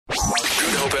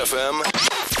FM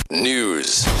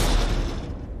News.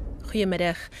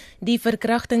 Goeiemiddag. Die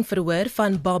verkrachtingverhoor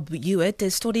van Bob Hewitt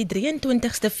is tot die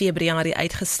 23ste Februarie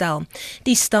uitgestel.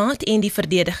 Die staat en die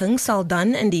verdediging sal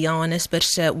dan in die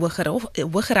Johannesburgse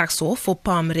Hooggeregshof op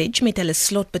Palm Ridge met hulle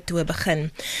slotbetoog begin.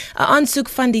 'n Aansoek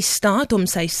van die staat om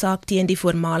sy saak teen die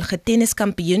voormalige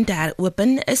tenniskampioen te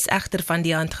heropen is egter van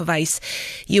die hand gewys.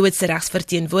 Hewitt se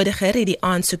regsverteenwoordiger het die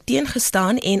aansoek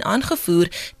teengestaan en aangevoer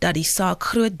dat die saak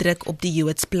groot druk op die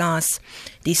Hewitts plaas.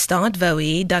 Die staat wou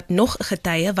hê dat nog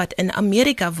getuie wat in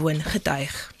Amerika woon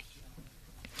getuig.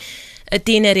 'n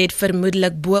Tiener het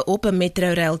vermoedelik bo-op 'n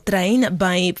metrorail-trein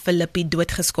by Philippi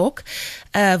doodgeskok.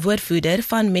 'n Woordvoerder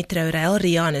van Metrorail,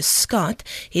 Rianne Scott,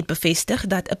 het bevestig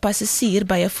dat 'n passasier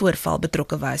by 'n voorval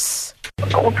betrokke was.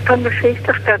 Ons kan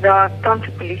bevestig dat daar tans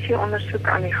 'n polisieondersoek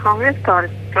aan die gang is. Daar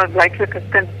is blyklik 'n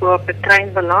kind bo op 'n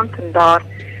trein beland en daar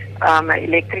 'n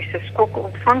elektriese skok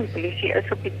ontvang. Die polisie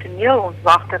is op die toneel. Ons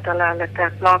wag dat hulle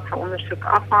ter plaatse ondersoek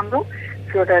afhandel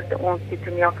sodat ons die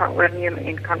toneel kan oorneem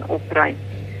en kan opruim.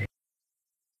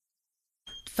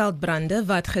 Veldbrande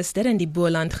wat gister in die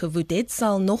Boland gewoed het,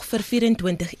 sal nog vir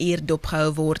 24 uur dopgehou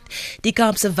word. Die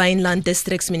Kaapse Wynland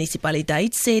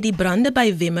Distriksmunisipaliteit sê die brande by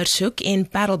Wemmershoek en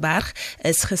Parelberg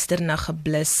is gisternag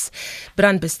geblus.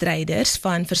 Brandbestryders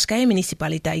van verskeie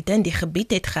munisipaliteite in die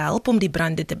gebied het gehelp om die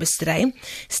brande te bestry.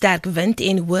 Sterk wind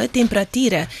en hoë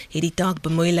temperature het die taak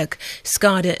bemoeilik.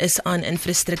 Skade is aan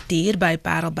infrastruktuur by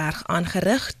Parelberg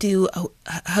aangerig toe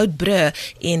houtbrûe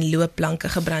en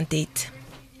loopplanke gebrand het.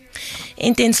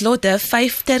 En ten slotte,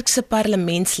 5 Turkse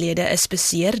parlementslede is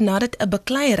beseer nadat 'n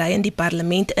bekleierery in die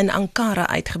parlement in Ankara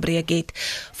uitgebreek het.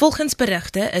 Volgens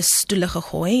berigte is stoele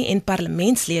gegooi en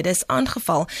parlementslede is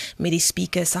aangeval met die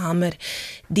speaker se hamer.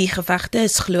 Die gevegte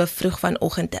is glo vroeg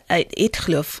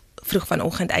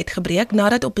vanoggend uitgebreek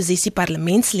nadat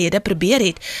opposisie-parlementslede probeer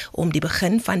het om die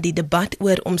begin van die debat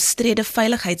oor omstrede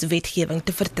veiligheidswetgewing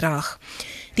te vertraag.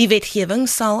 Die wetgewing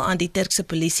sal aan die Turkse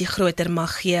polisie groter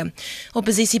mag gee.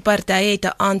 Opposisiepartye het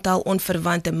 'n aantal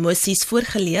onverwante moties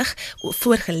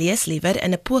voorgelees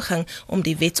in 'n poging om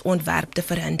die wetsontwerp te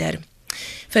verhinder.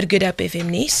 Vir Good Hope FM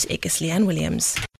nuus, ek is Leanne Williams.